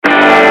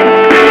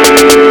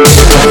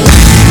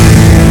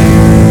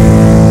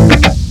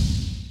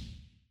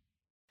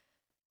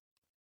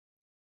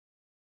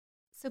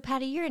So,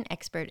 Patty, you're an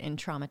expert in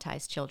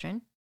traumatized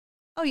children.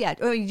 Oh, yeah.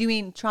 Oh, you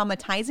mean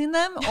traumatizing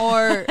them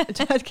or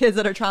kids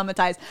that are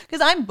traumatized? Because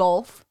I'm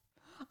both.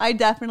 I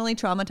definitely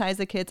traumatize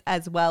the kids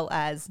as well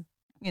as,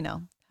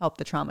 help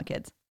the trauma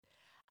kids.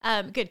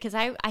 Good, because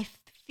I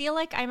feel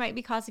like I might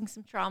be causing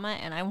some trauma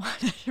and I want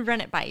to run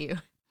it by you.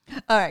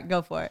 All right,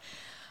 go for it.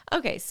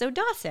 Okay, so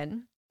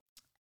Dawson,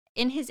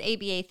 in his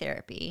ABA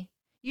therapy,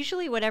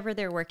 usually whatever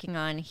they're working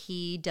on,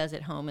 he does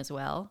at home as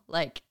well.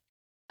 Like,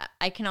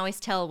 I can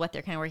always tell what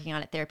they're kind of working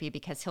on at therapy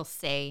because he'll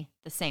say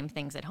the same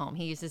things at home.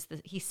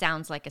 He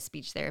sounds like a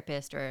speech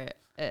therapist or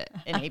an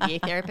ABA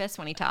therapist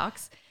when he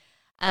talks.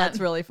 That's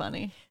really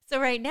funny.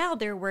 So right now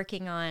they're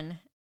working on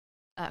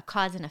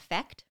cause and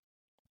effect.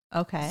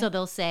 Okay. So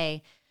they'll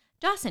say,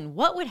 Dawson,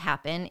 what would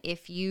happen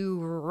if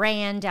you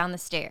ran down the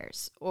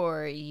stairs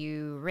or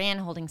you ran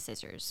holding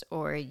scissors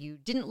or you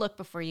didn't look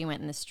before you went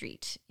in the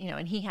street?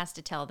 And he has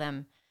to tell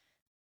them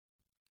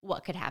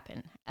what could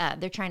happen.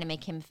 They're trying to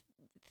make him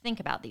think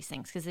about these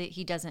things because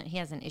he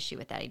has an issue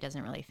with that. He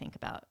doesn't really think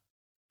about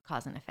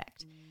cause and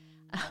effect.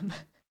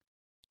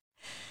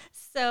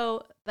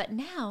 But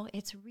now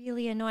it's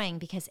really annoying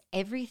because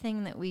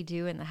everything that we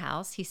do in the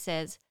house, he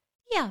says,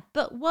 yeah,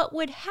 but what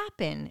would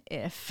happen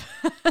if?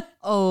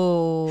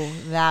 Oh,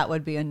 that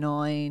would be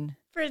annoying.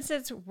 For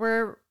instance,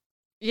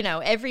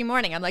 every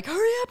morning I'm like,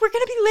 hurry up, we're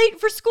going to be late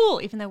for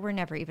school, even though we're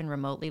never even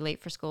remotely late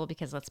for school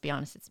because let's be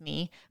honest, it's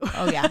me.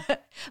 Oh, yeah.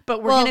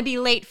 But we're going to be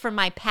late for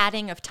my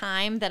padding of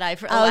time that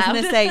I've allowed. I was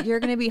going to say,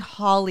 you're going to be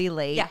Holly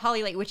late. Yeah,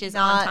 Holly late, which is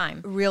not on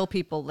time. Real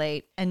people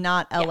late and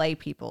not LA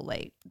people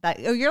late.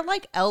 You're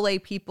like LA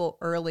people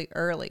early.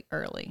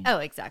 Oh,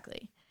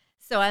 exactly.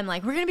 So I'm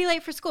like, we're going to be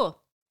late for school.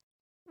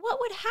 What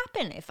would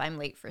happen if I'm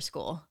late for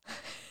school?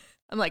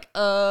 I'm like,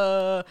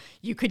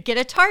 you could get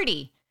a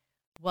tardy.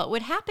 What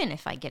would happen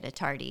if I get a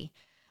tardy?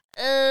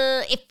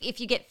 If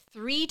you get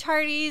 3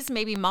 tardies,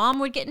 maybe mom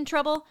would get in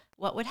trouble.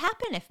 What would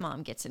happen if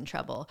mom gets in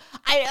trouble?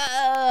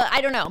 I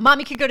don't know.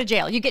 Mommy could go to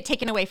jail. You get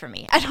taken away from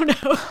me. I don't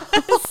know.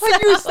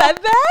 You said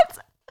that?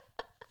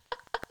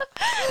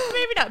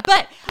 Maybe not.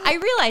 But I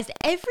realized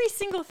every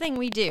single thing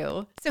we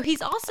do. So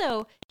he's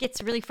also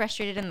gets really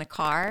frustrated in the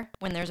car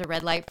when there's a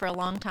red light for a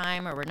long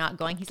time or we're not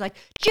going. He's like,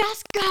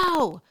 just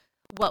go.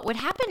 What would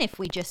happen if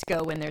we just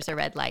go when there's a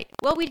red light?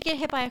 Well, we'd get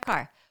hit by a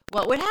car.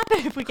 What would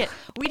happen if we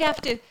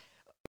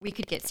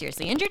could get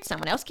seriously injured.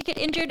 Someone else could get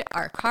injured.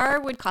 Our car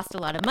would cost a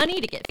lot of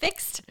money to get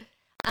fixed.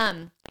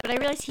 But I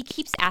realize he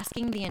keeps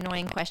asking the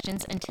annoying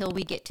questions until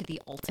we get to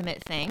the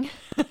ultimate thing.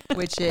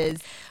 Which is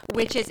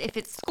if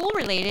it's school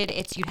related,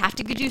 you'd have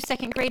to do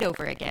 2nd grade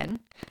over again.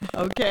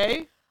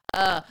 Okay.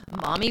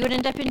 Mommy would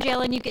end up in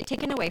jail and you get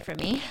taken away from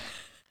me.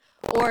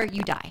 Or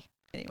you die.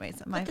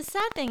 Anyways, but the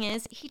sad thing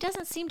is he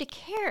doesn't seem to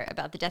care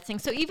about the death thing.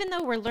 So even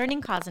though we're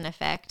learning cause and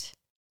effect,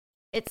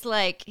 it's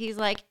like, he's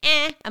like,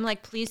 I'm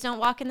like, please don't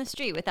walk in the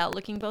street without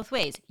looking both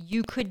ways.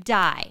 You could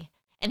die.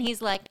 And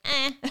he's like,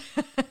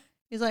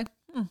 He's like,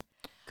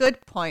 good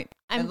point.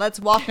 And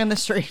let's walk in the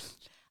street.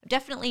 I'm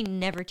definitely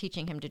never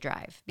teaching him to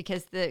drive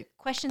because the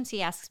questions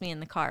he asks me in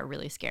the car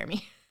really scare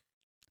me.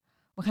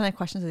 What kind of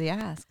questions does he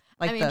ask?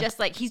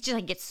 He's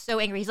just gets so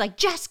angry. He's like,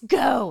 just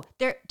go.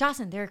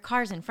 Dawson, there are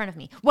cars in front of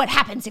me. What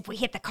happens if we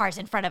hit the cars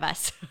in front of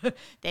us?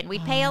 Then we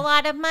pay a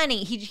lot of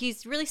money.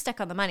 He's really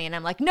stuck on the money. And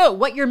I'm like, no,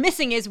 what you're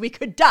missing is we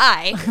could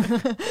die.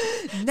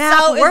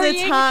 Now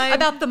is the time.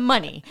 About the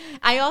money.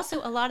 A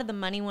lot of the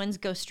money ones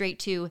go straight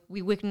to,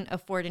 we wouldn't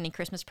afford any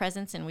Christmas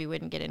presents and we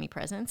wouldn't get any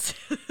presents.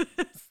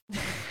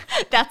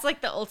 That's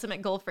like the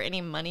ultimate goal for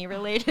any money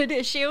related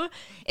issue.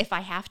 If I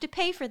have to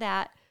pay for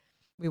that,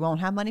 we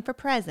won't have money for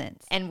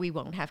presents. And we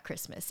won't have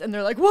Christmas. And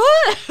they're like,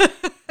 what?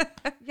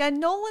 Yeah,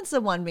 Nolan's the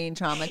one being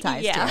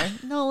traumatized Yeah. here.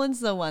 Nolan's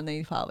the one that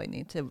you probably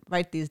need to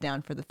write these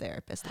down for the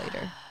therapist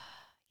later.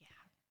 Yeah.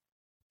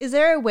 Is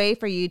there a way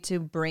for you to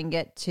bring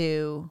it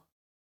to,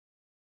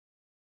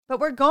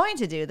 but we're going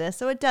to do this,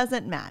 so it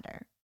doesn't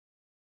matter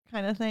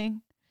kind of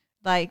thing?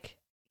 Like,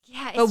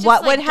 yeah, but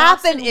what would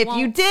happen if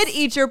you did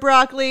eat your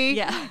broccoli?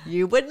 Yeah.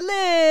 You would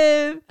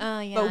live.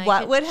 Yeah. But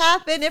what would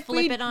happen if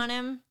flip it on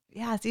him?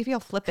 Yeah, see if he'll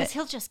flip it. Because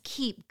he'll just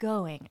keep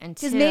going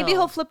until... Because maybe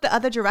he'll flip the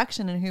other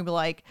direction and he'll be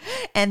like,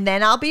 and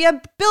then I'll be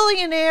a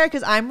billionaire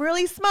because I'm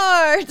really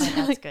smart.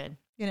 Oh, that's good.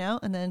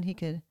 And then he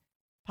could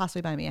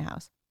possibly buy me a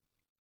house.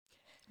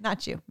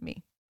 Not you,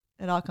 me.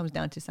 It all comes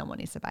down to someone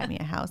needs to buy me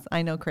a house.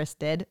 I know Chris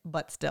did,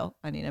 but still,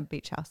 I need a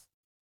beach house.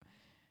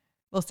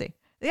 We'll see.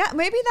 Yeah,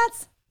 maybe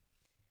that's,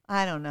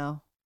 I don't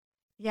know.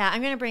 Yeah,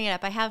 I'm going to bring it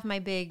up. I have my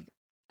big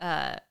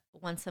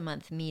once a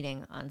month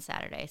meeting on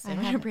Saturday, so I'm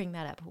going to bring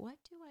that up. What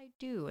do I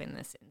do in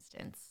this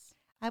instance?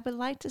 I would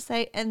like to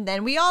say, and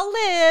then we all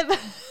live.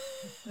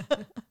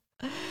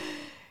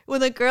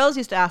 When the girls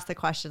used to ask the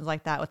questions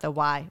like that with the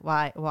why,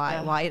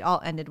 it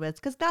all ended with,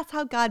 because that's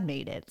how God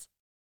made it.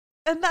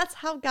 And that's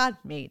how God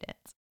made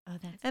it. Oh,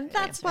 that's and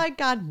that's answer. why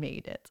God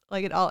made it.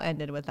 Like it all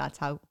ended with that's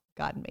how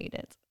God made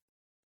it.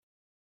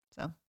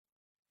 So.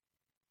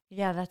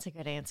 Yeah, that's a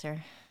good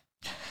answer.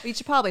 We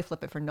should probably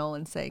flip it for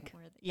Nolan's sake.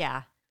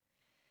 Yeah.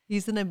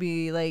 He's going to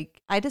be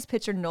like, I just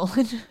pictured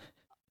Nolan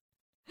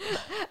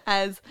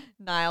as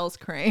Niles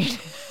Crane.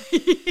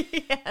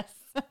 Yes.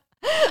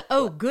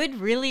 Oh, good,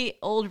 really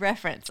old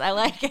reference. I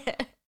like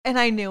it. And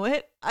I knew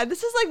it.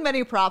 This is like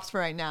many props for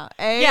right now.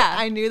 Yeah.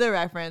 I knew the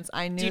reference.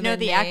 I knew. Do you know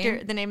the name.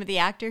 actor? The name of the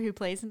actor who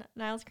plays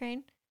Niles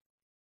Crane?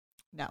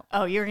 No.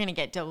 Oh, you're gonna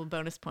get double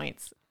bonus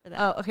points for that.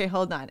 Oh, okay.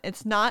 Hold on.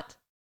 It's not.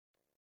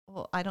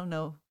 Well, I don't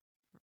know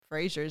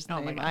Frasier's Oh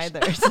my name gosh.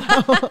 either.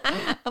 So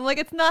I'm like,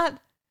 it's not.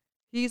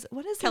 He's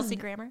what is Kelsey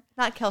his, Grammer.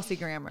 Not Kelsey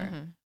Grammer.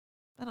 Mhm.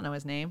 I don't know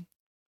his name.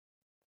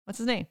 What's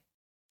his name?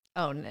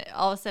 Oh,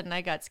 all of a sudden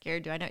I got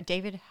scared. Do I know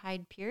David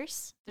Hyde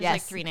Pierce? There's Yes,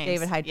 like 3 names.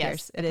 David Hyde Yes,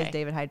 Pierce. It is okay.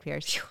 David Hyde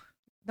Pierce. Phew.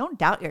 Don't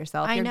doubt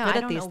yourself. I You're know. good I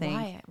at don't these know things.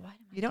 why. What am I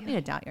You don't need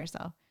doing? to doubt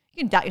yourself. You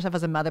can doubt yourself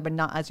as a mother, but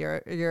not as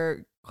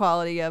your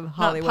quality of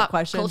Hollywood pop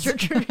questions. culture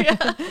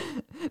trivia.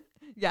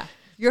 Yeah,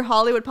 your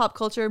Hollywood pop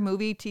culture,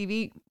 movie,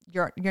 TV.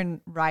 You're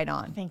right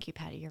on. Thank you,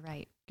 Patty. You're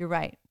right. You're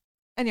right,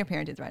 and your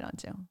parenting's right on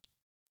too.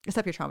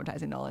 Except you're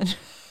traumatizing Nolan.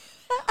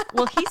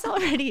 Well, he's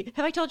already.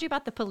 Have I told you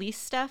about the police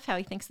stuff? How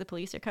he thinks the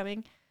police are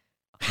coming?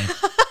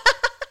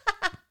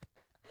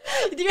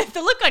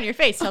 The look on your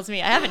face tells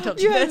me I haven't told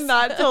you, You have this.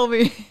 not told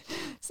me.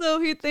 So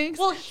he thinks.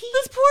 Well,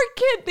 this poor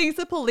kid thinks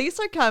the police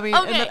are coming,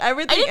 and Okay, that I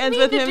everything didn't ends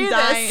mean with to him do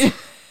dying.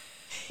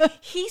 this.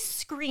 He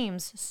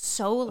screams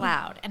so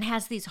loud and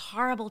has these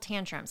horrible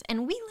tantrums.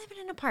 And we live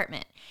in an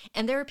apartment,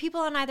 and there are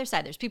people on either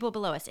side. There's people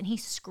below us, and he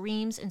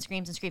screams and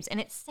screams and screams. And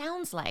it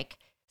sounds like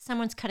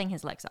someone's cutting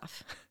his legs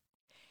off.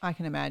 I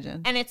can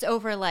imagine. And it's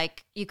over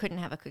like you couldn't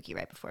have a cookie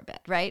right before bed,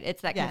 right?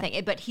 It's that kind of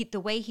Yeah. thing. But the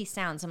way he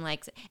sounds, I'm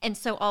like, and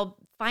so I'll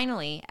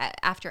finally,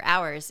 after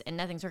hours and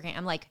nothing's working,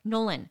 I'm like,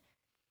 Nolan,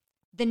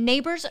 the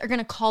neighbors are going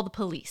to call the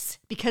police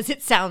because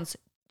it sounds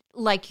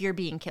like you're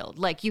being killed.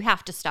 Like you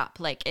have to stop.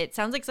 Like it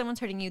sounds like someone's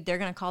hurting you. They're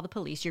going to call the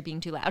police. You're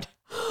being too loud.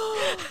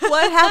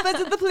 What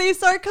happens if the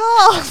police are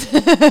called?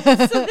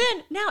 So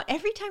then now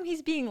every time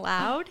he's being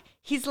loud,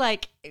 he's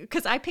like,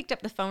 because I picked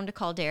up the phone to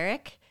call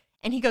Derek.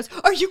 And he goes,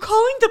 "Are you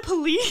calling the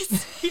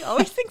police?" He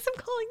always thinks I'm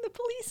calling the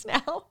police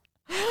now.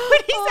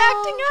 But he's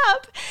acting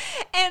up.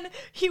 And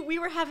we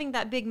were having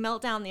that big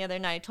meltdown the other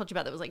night I told you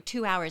about that was like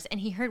 2 hours. And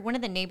he heard one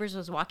of the neighbors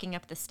was walking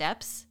up the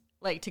steps,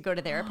 like to go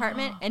to their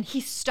apartment. And he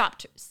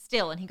stopped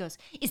still and he goes,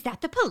 "Is that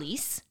the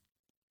police?"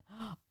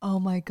 Oh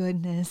my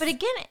goodness. But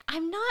again,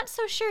 I'm not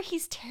so sure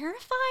he's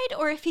terrified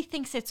or if he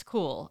thinks it's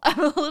cool. I'm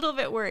a little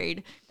bit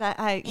worried.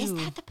 Is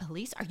that the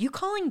police? Are you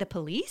calling the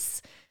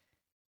police?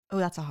 Oh,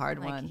 that's a hard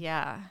Like, one.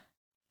 yeah.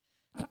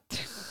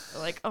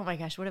 Like, oh my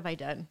gosh, what have I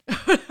done?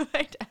 What have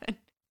I done?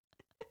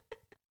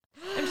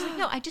 I'm just like,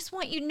 no, I just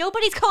want you.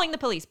 Nobody's calling the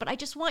police, but I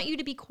just want you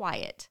to be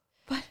quiet.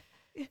 But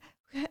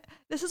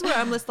this is where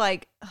I'm just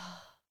like,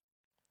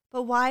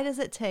 but why does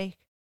it take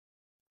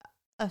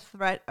a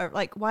threat or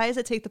like, why does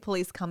it take the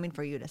police coming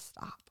for you to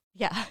stop?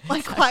 Yeah.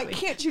 Like, why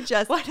can't you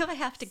just Why do I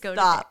have to go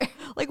stop? to there?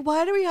 Like,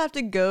 why do we have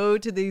to go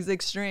to these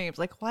extremes?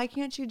 Like, why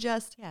can't you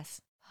just?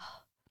 Yes.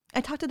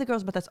 I talk to the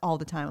girls about this all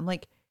the time. I'm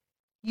like,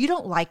 you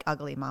don't like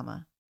ugly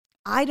mama.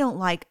 I don't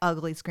like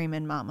ugly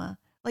screaming mama.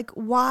 Like,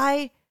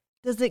 why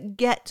does it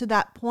get to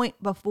that point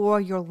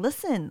before you'll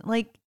listen?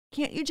 Like,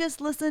 can't you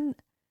just listen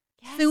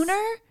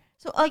sooner?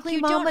 So ugly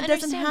you don't mama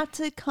doesn't understand. have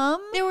to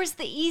come? There was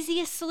the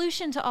easiest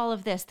solution to all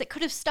of this that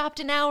could have stopped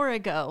an hour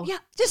ago. Yeah,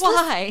 just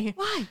why? listen.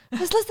 Why?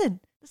 Just listen.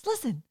 Just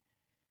listen.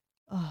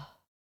 Oh,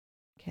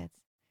 kids,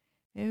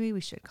 maybe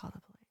we should call the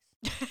police.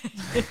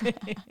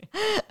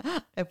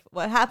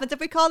 What happens if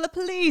we call the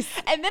police?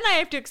 And then I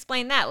have to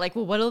explain that. Like,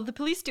 well, what will the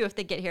police do if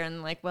they get here?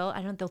 And like, well,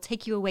 I don't. They'll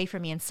take you away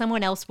from me, and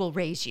someone else will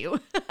raise you.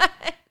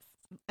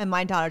 And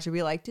my daughters would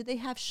be like, do they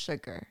have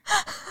sugar?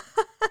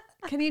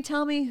 Can you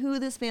tell me who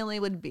this family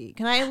would be?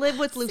 Can I live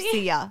with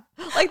Lucia?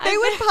 Like, they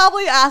would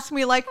probably ask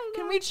me, like,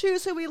 can we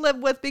choose who we live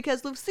with?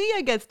 Because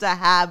Lucia gets to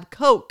have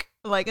Coke.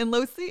 Like, and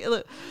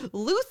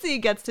Lucy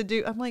gets to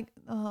do, I'm like,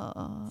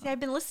 oh. See, I've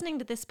been listening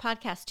to this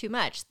podcast too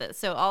much.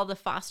 So all the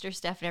foster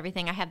stuff and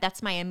everything I have,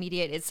 that's my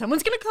immediate, is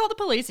someone's going to call the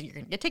police and you're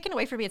going to get taken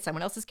away from me and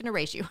someone else is going to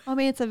raise you. I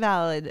mean, it's a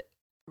valid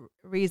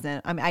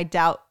reason. I mean, I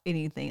doubt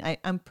anything.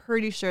 I'm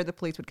pretty sure the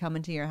police would come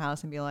into your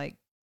house and be like,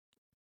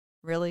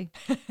 really?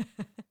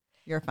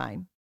 You're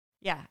fine.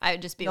 Yeah, I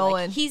would just be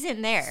Nolan, like, he's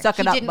in there. suck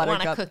it he up, didn't want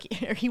a Buttercup.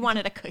 cookie, or he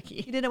wanted a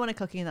cookie. He didn't want a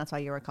cookie, and that's why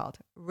you were called.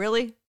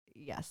 Really?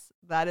 Yes,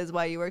 that is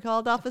why you were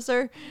called,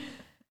 officer.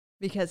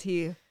 Because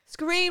he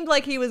screamed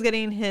like he was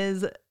getting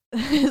his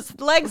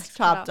legs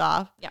chopped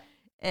off. Yeah.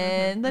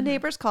 And the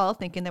neighbors called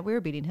thinking that we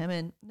were beating him,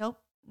 and nope,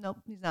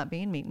 he's not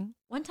being beaten.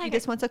 One time He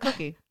just wants a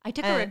cookie. I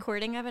took a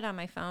recording of it on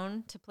my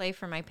phone to play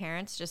for my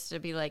parents just to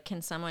be like,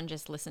 can someone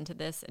just listen to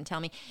this and tell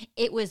me?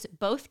 It was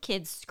both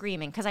kids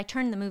screaming because I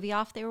turned the movie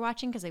off they were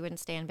watching because they wouldn't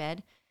stay in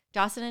bed.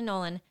 Dawson and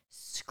Nolan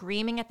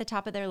screaming at the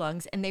top of their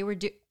lungs, and they were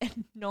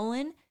and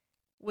Nolan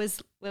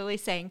was literally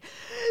saying,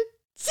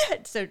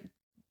 so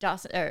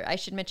Dawson, or I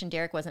should mention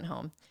Derek wasn't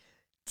home.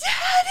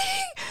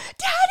 Daddy,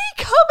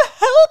 come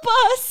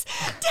help us.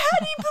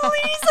 Daddy,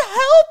 please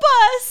help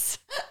us.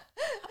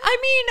 I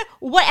mean,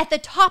 what, at the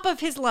top of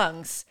his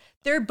lungs?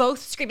 They're both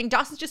screaming.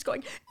 Dawson's just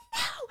going,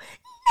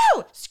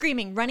 no,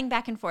 screaming, running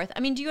back and forth. I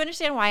mean, do you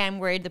understand why I'm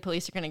worried the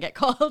police are going to get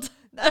called?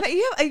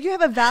 You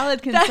have a valid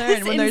That concern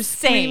is when they're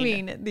insane.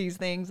 screaming these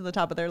things at the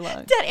top of their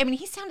lungs. Dad, I mean,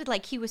 he sounded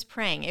like he was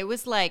praying. It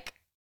was like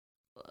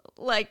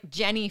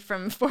Jenny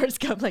from Forrest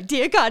Gump, like,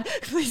 dear God,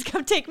 please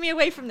come take me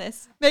away from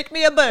this. Make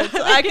me a bird so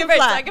Make I me a can bird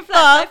so fly. I can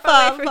fly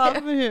far away from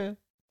from here.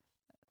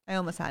 I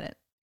almost had it.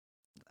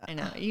 I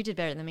know. You did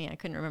better than me. I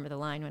couldn't remember the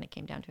line when it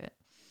came down to it.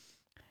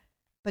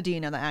 But do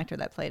you know the actor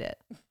that played it?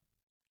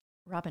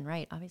 Robin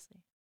Wright, obviously.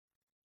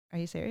 Are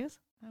you serious?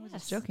 I was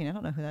Yes. just joking. I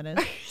don't know who that is.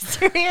 Are you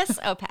serious?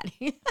 Oh,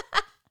 Patty.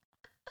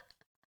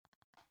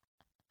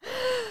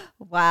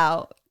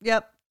 Wow.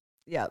 Yep.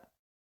 All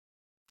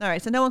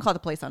right. So no one called the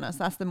police on us.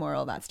 That's the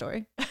moral of that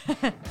story.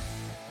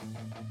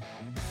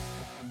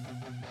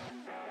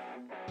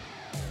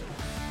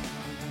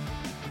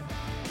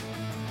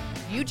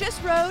 You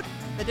just rode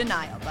the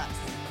denial bus.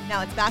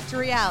 Now it's back to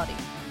reality.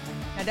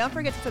 Now don't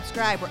forget to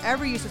subscribe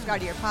wherever you subscribe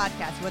to your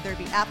podcast, whether it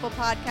be Apple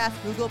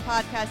Podcasts, Google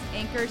Podcasts,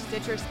 Anchor,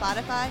 Stitcher,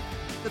 Spotify.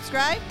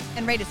 Subscribe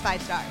and rate us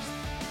 5 stars.